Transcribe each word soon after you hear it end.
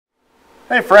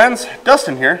Hey friends,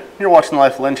 Dustin here. You're watching the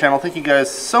Life of Lynn channel. Thank you guys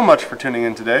so much for tuning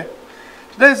in today.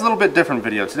 Today's a little bit different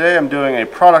video. Today I'm doing a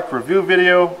product review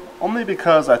video only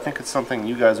because I think it's something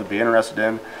you guys would be interested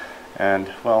in,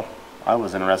 and well, I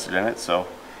was interested in it, so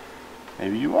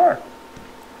maybe you are.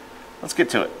 Let's get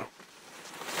to it.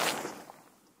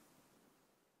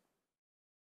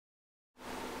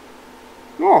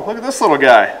 Oh, look at this little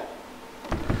guy.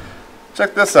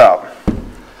 Check this out.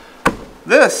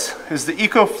 This is the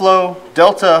EcoFlow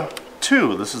Delta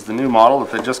 2. This is the new model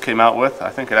that they just came out with.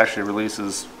 I think it actually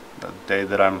releases the day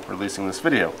that I'm releasing this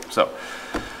video, so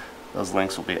those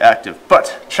links will be active.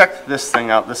 But check this thing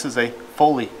out. This is a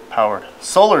fully powered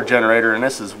solar generator, and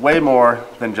this is way more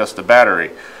than just a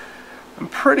battery. I'm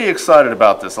pretty excited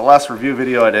about this. The last review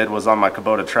video I did was on my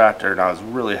Kubota tractor, and I was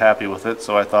really happy with it,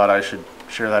 so I thought I should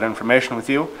share that information with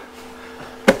you.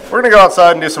 We're going to go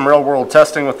outside and do some real-world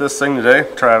testing with this thing today.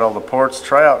 Try out all the ports,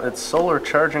 try out its solar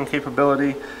charging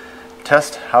capability,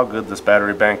 test how good this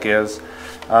battery bank is.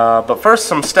 But first,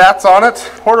 some stats on it.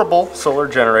 Portable solar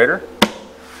generator.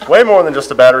 Way more than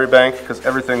just a battery bank because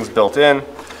everything's built in.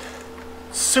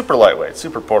 Super lightweight,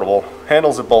 super portable.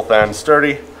 Handles at both ends,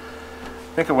 sturdy.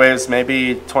 I think it weighs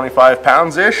maybe 25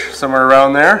 pounds-ish, somewhere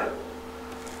around there.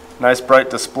 Nice bright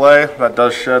display that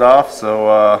does shut off,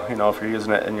 so you know, if you're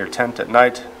using it in your tent at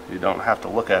night, you don't have to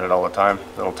look at it all the time.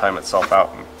 It'll time itself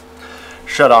out and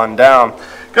shut on down.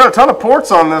 Got a ton of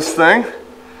ports on this thing.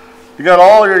 You got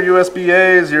all your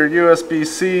USB-A's, your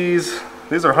USB-C's.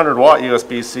 These are 100-watt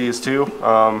USB-C's too,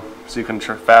 so you can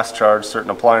fast charge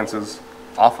certain appliances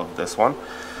off of this one,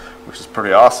 which is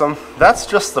pretty awesome. That's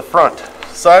just the front.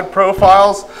 Side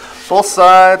profiles, both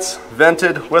sides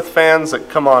vented with fans that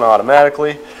come on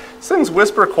automatically. These things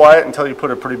whisper quiet until you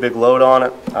put a pretty big load on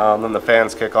it. Then the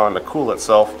fans kick on to cool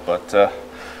itself, but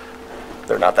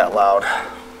they're not that loud.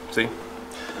 See?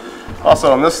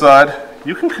 Also on this side,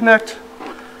 you can connect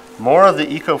more of the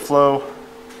EcoFlow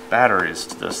batteries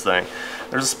to this thing.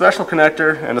 There's a special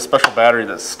connector and a special battery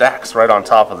that stacks right on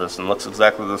top of this and looks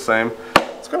exactly the same.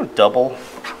 It's going to double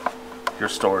your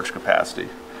storage capacity.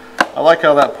 I like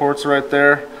how that port's right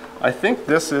there. I think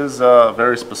this is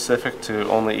very specific to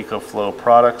only EcoFlow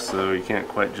products, so you can't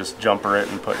quite just jumper it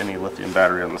and put any lithium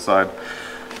battery on the side.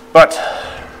 But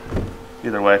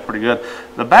either way, pretty good.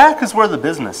 The back is where the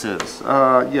business is.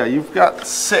 Yeah, you've got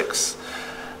 6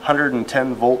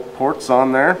 110 volt ports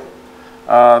on there.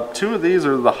 2 of these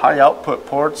are the high output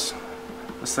ports.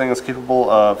 This thing is capable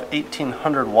of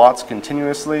 1800 watts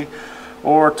continuously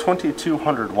or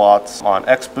 2200 watts on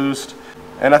X boost.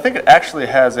 And I think it actually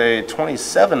has a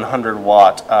 2700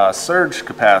 watt surge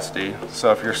capacity.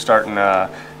 So if you're starting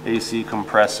a AC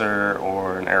compressor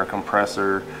or an air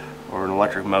compressor or an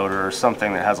electric motor or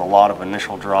something that has a lot of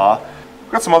initial draw.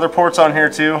 We've got some other ports on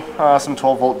here too. Some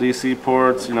 12 volt DC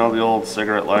ports, you know, the old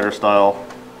cigarette lighter style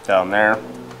down there.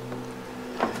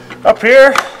 Up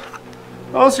here,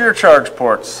 those are your charge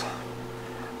ports.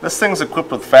 This thing's equipped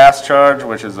with fast charge,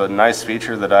 which is a nice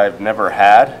feature that I've never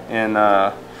had in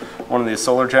one of these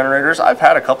solar generators. I've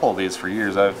had a couple of these for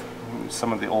years.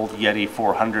 Some of the old Yeti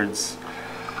 400s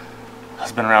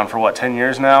has been around for what, 10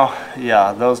 years now?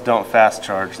 Yeah, those don't fast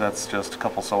charge. That's just a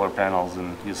couple solar panels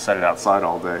and you set it outside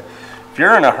all day. If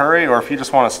you're in a hurry or if you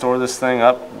just want to store this thing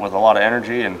up with a lot of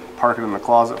energy and park it in the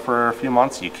closet for a few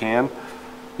months, you can.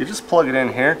 You just plug it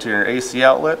in here to your AC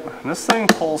outlet, and this thing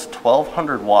pulls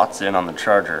 1200 watts in on the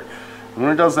charger. And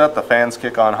when it does that, the fans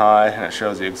kick on high and it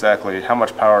shows you exactly how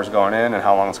much power is going in and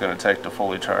how long it's going to take to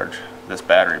fully charge this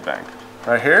battery bank.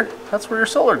 Right here, that's where your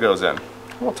solar goes in.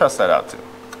 We'll test that out too.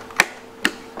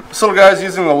 This little guy's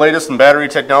using the latest in battery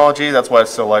technology. That's why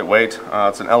it's so lightweight.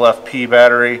 It's an LFP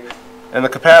battery, and the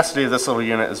capacity of this little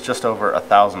unit is just over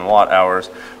 1000 watt hours,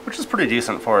 which is pretty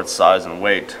decent for its size and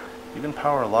weight. You can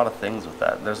power a lot of things with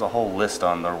that. There's a whole list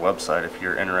on their website if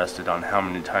you're interested on how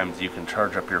many times you can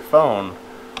charge up your phone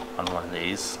on one of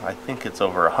these. I think it's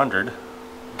over 100,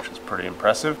 which is pretty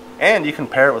impressive. And you can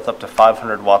pair it with up to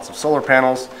 500 watts of solar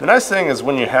panels. The nice thing is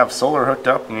when you have solar hooked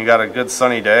up and you got a good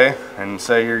sunny day, and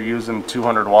say you're using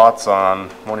 200 watts on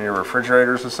one of your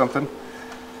refrigerators or something,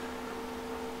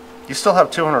 you still have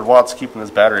 200 watts keeping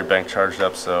this battery bank charged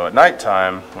up, so at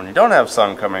nighttime, when you don't have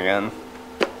sun coming in,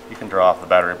 you can draw off the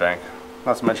battery bank.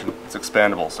 Not to mention it's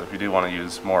expandable, so if you do want to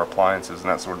use more appliances and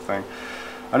that sort of thing.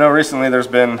 I know recently there's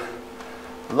been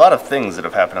a lot of things that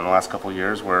have happened in the last couple of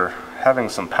years where having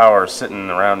some power sitting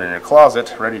around in your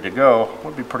closet ready to go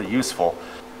would be pretty useful.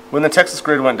 When the Texas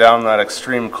grid went down, that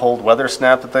extreme cold weather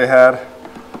snap that they had,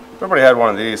 if everybody had one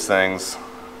of these things,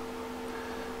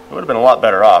 it would have been a lot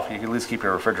better off. You could at least keep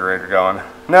your refrigerator going.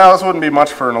 Now this wouldn't be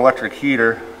much for an electric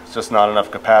heater. It's just not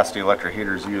enough capacity. Electric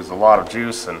heaters use a lot of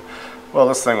juice and Well,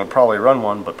 this thing would probably run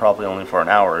one, but probably only for an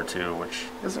hour or two, which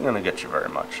isn't going to get you very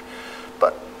much.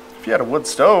 But if you had a wood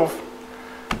stove,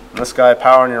 and this guy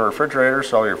powering your refrigerator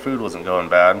so all your food wasn't going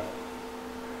bad,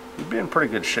 you'd be in pretty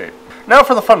good shape. Now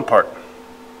for the fun part.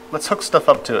 Let's hook stuff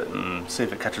up to it and see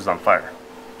if it catches on fire.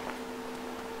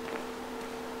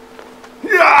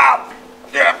 Yeah!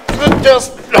 Yeah! It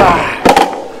just...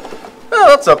 Well,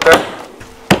 that's up there.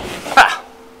 Ha!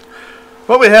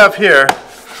 What we have here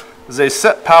is a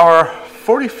set power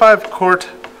 45 quart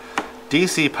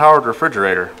DC powered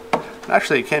refrigerator.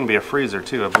 Actually, it can be a freezer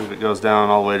too. I believe it goes down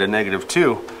all the way to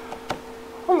 -2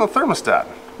 on the thermostat.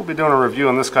 We'll be doing a review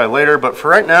on this guy later, but for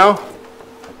right now,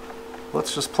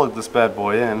 let's just plug this bad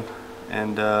boy in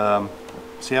and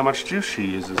see how much juice she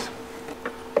uses.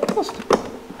 Let's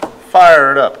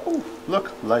fire it up. Ooh,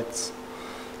 look, lights.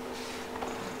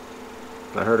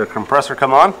 I heard a compressor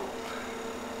come on.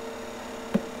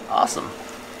 Awesome.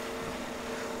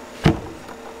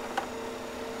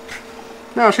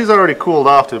 Now she's already cooled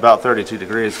off to about 32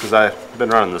 degrees because I've been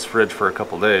running this fridge for a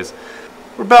couple days.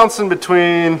 We're bouncing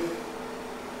between,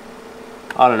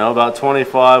 I don't know, about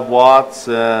 25 watts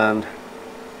and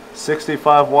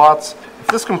 65 watts. If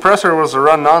this compressor was to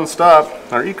run non-stop,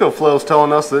 our EcoFlow is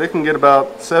telling us that it can get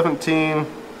about 17,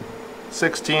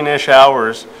 16-ish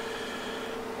hours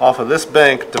off of this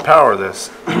bank to power this.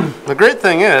 The great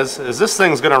thing is this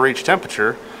thing's going to reach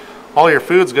temperature. All your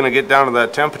food's going to get down to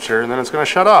that temperature, and then it's going to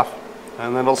shut off.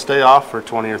 And then it'll stay off for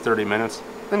 20 or 30 minutes,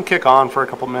 then kick on for a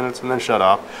couple minutes, and then shut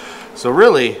off. So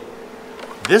really,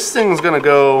 this thing's going to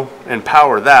go and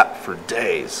power that for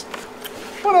days.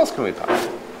 What else can we talk about?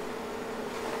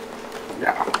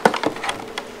 Yeah.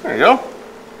 There you go.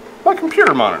 My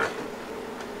computer monitor.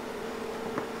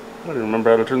 I don't even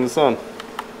remember how to turn this on.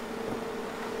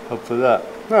 Hopefully that.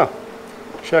 No.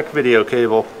 Check video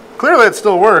cable. Clearly it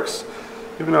still works,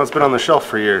 even though it's been on the shelf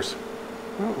for years.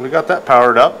 Well, we got that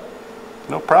powered up.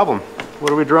 No problem.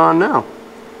 What are we drawing now?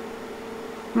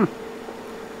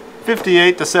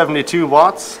 58 to 72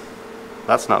 watts.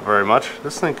 That's not very much.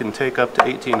 This thing can take up to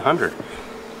 1800.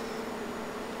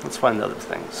 Let's find other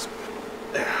things.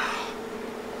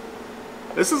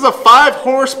 This is a 5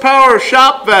 horsepower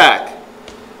shop vac.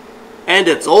 And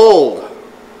it's old.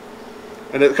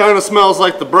 And it kind of smells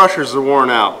like the brushers are worn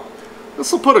out.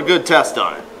 This will put a good test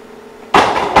on it.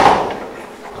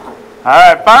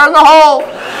 Alright, fire in the hole!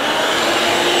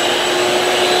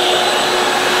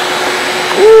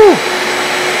 Woo!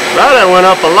 That went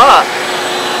up a lot.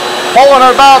 Pulling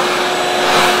about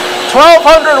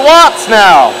 1200 watts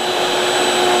now.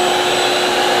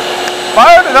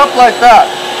 Fired it up like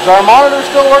that. Is our monitor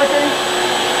still working?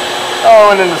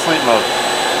 Oh, and into sleep mode.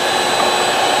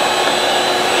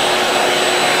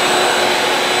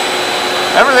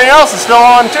 Everything else is still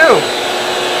on too.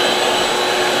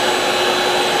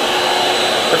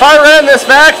 If I ran this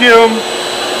vacuum,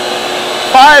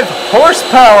 5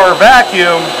 horsepower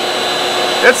vacuum,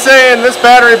 it's saying this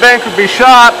battery bank would be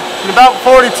shot in about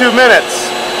 42 minutes.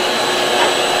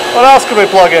 What else can we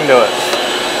plug into it?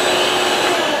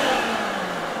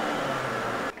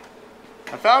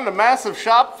 I found a massive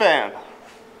shop fan.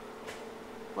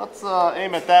 Let's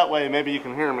aim it that way, maybe you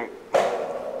can hear me.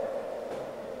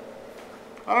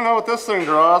 I don't know what this thing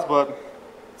draws, but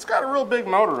it's got a real big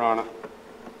motor on it.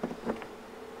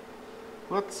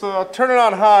 Let's turn it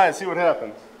on high and see what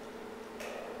happens.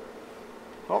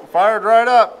 Oh, fired right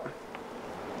up.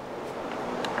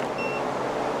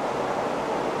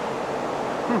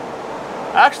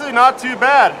 Actually not too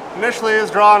bad. Initially it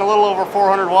was drawing a little over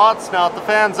 400 watts. Now if the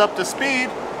fan's up to speed,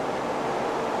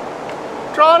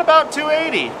 drawing about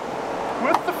 280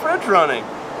 with the fridge running.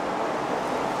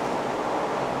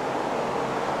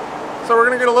 So we're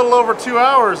going to get a little over 2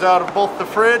 hours out of both the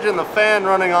fridge and the fan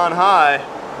running on high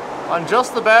on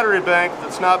just the battery bank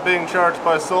that's not being charged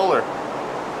by solar.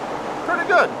 Pretty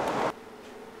good.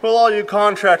 Well, all you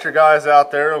contractor guys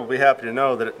out there will be happy to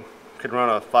know that it could run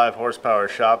a 5 horsepower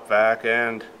shop vac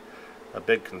and a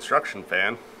big construction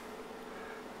fan.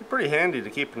 It's pretty handy to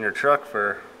keep in your truck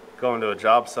for going to a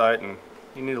job site and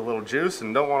you need a little juice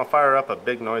and don't want to fire up a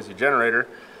big noisy generator.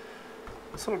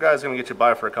 This little guy's going to get you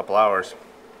by for a couple hours.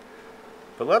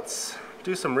 But let's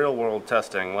do some real world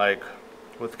testing, like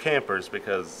with campers,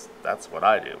 because that's what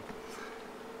I do.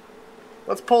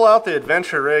 Let's pull out the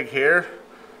adventure rig here.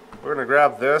 We're going to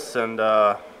grab this and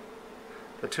the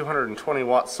 220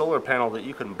 watt solar panel that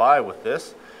you can buy with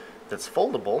this that's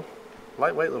foldable.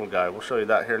 Lightweight little guy. We'll show you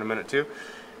that here in a minute too.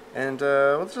 And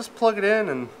let's just plug it in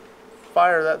and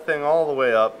fire that thing all the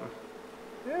way up.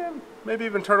 And maybe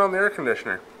even turn on the air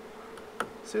conditioner.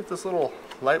 See if this little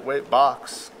lightweight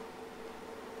box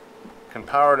can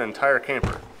power an entire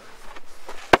camper.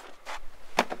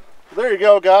 There you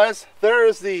go, guys. There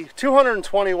is the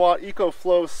 220 watt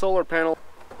EcoFlow solar panel.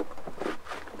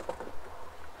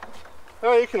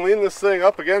 Now you can lean this thing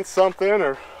up against something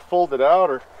or fold it out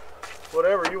or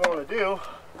whatever you want to do.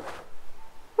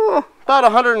 Oh, about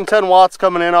 110 watts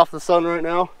coming in off the sun right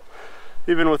now,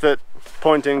 even with it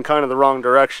pointing kind of the wrong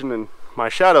direction and my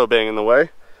shadow being in the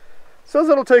way. Says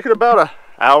it'll take it about an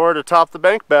hour to top the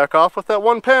bank back off with that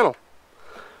one panel.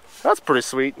 That's pretty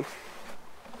sweet.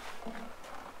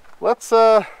 Let's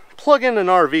plug in an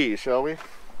RV, shall we?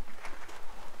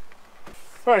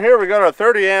 All right, here we got our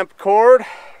 30 amp cord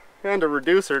and a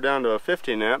reducer down to a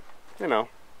 15 amp. You know,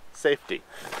 safety.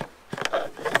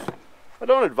 I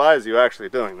don't advise you actually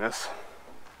doing this.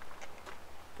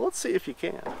 Let's see if you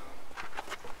can.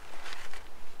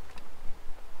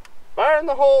 Fire in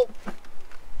the hole.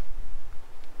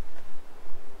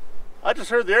 I just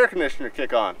heard the air conditioner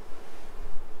kick on.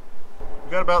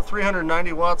 We've got about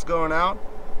 390 watts going out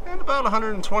and about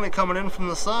 120 coming in from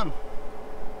the sun.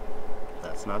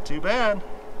 That's not too bad.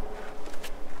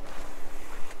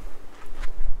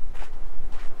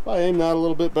 If I aim that a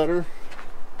little bit better,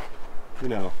 you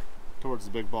know, towards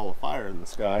the big ball of fire in the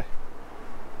sky,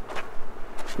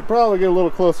 could probably get a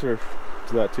little closer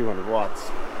to that 200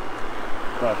 watts.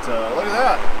 But look at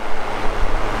that.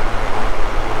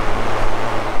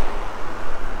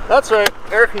 That's right,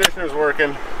 air conditioner's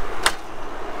working.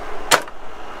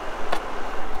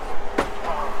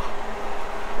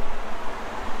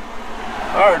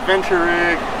 Our adventure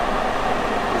rig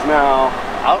is now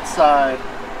outside,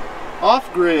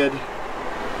 off-grid,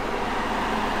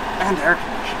 and air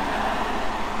conditioned.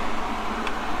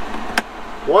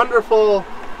 Wonderful,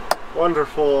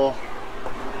 wonderful,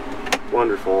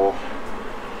 wonderful,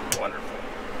 wonderful.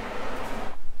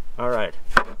 Alright,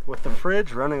 with the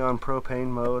fridge running on propane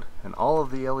mode and all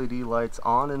of the LED lights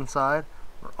on inside,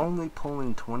 we're only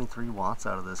pulling 23 watts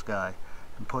out of this guy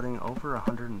and putting over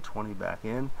 120 back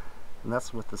in, and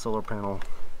that's with the solar panel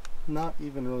not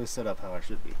even really set up how it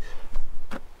should be.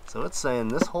 So it's saying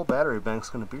this whole battery bank's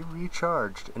going to be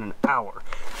recharged in an hour.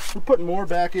 We're putting more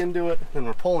back into it than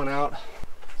we're pulling out.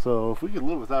 So if we could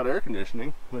live without air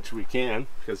conditioning, which we can,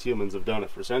 because humans have done it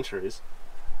for centuries,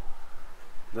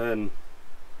 then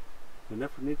we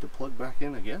never need to plug back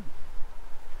in again.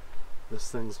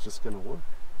 This thing's just going to work.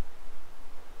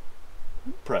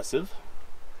 Impressive.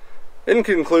 In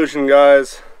conclusion,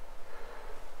 guys,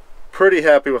 pretty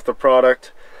happy with the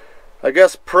product. I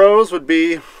guess pros would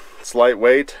be it's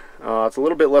lightweight, it's a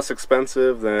little bit less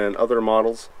expensive than other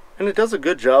models, and it does a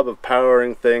good job of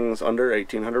powering things under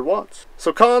 1800 watts.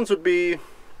 So cons would be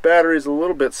battery's a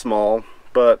little bit small,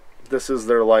 but this is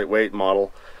their lightweight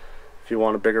model. If you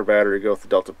want a bigger battery, go with the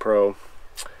Delta Pro.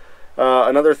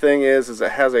 Another thing is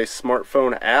it has a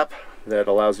smartphone app that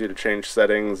allows you to change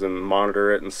settings and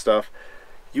monitor it and stuff.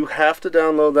 You have to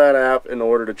download that app in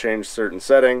order to change certain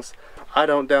settings. I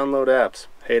don't download apps.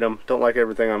 Hate them. Don't like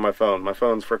everything on my phone. My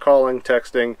phone's for calling,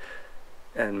 texting,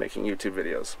 and making YouTube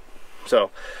videos.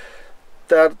 So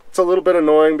that's a little bit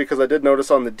annoying because I did notice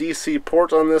on the DC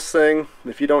port on this thing,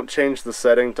 if you don't change the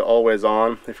setting to always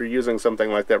on, if you're using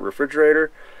something like that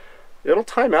refrigerator, it'll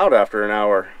time out after an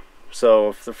hour. So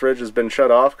if the fridge has been shut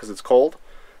off because it's cold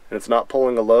and it's not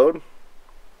pulling a load,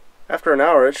 after an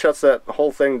hour it shuts that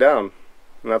whole thing down,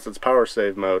 and that's its power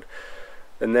save mode.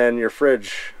 And then your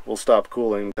fridge will stop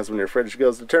cooling, because when your fridge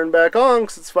goes to turn back on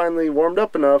because it's finally warmed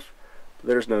up enough,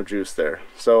 there's no juice there.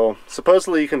 So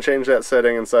supposedly you can change that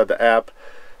setting inside the app.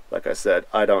 Like I said,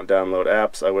 I don't download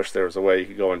apps. I wish there was a way you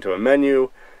could go into a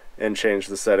menu and change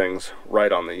the settings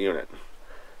right on the unit.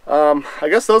 I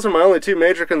guess those are my only two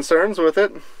major concerns with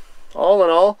it. All in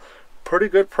all, pretty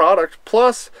good product.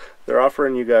 Plus, they're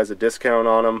offering you guys a discount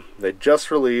on them. They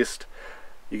just released.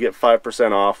 You get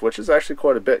 5% off, which is actually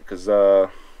quite a bit, because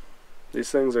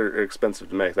these things are expensive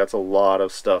to make. That's a lot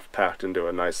of stuff packed into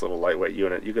a nice little lightweight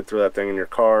unit. You could throw that thing in your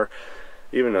car,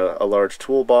 even a large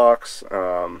toolbox,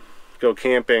 go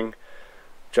camping,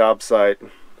 job site,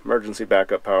 emergency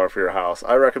backup power for your house.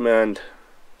 I recommend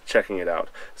checking it out.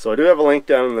 So I do have a link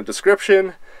down in the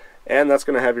description, and that's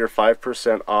going to have your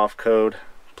 5% off code.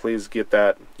 Please get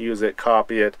that, use it,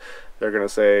 copy it. They're going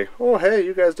to say, oh hey,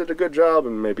 you guys did a good job,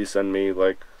 and maybe send me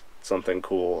like something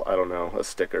cool, I don't know, a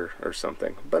sticker or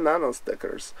something. Banana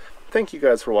stickers. Thank you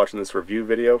guys for watching this review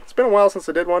video. It's been a while since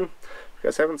I did one. If you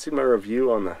guys haven't seen my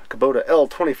review on the Kubota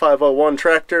L2501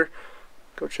 tractor,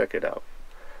 go check it out.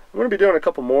 I'm going to be doing a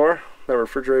couple more. That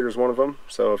refrigerator is one of them,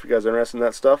 so if you guys are interested in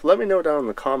that stuff, let me know down in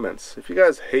the comments. If you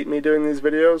guys hate me doing these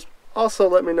videos, also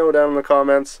let me know down in the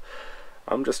comments.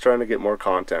 I'm just trying to get more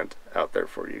content out there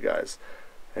for you guys,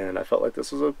 and I felt like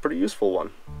this was a pretty useful one.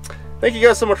 Thank you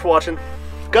guys so much for watching.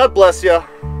 God bless you,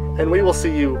 and we will see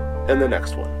you in the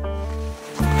next one.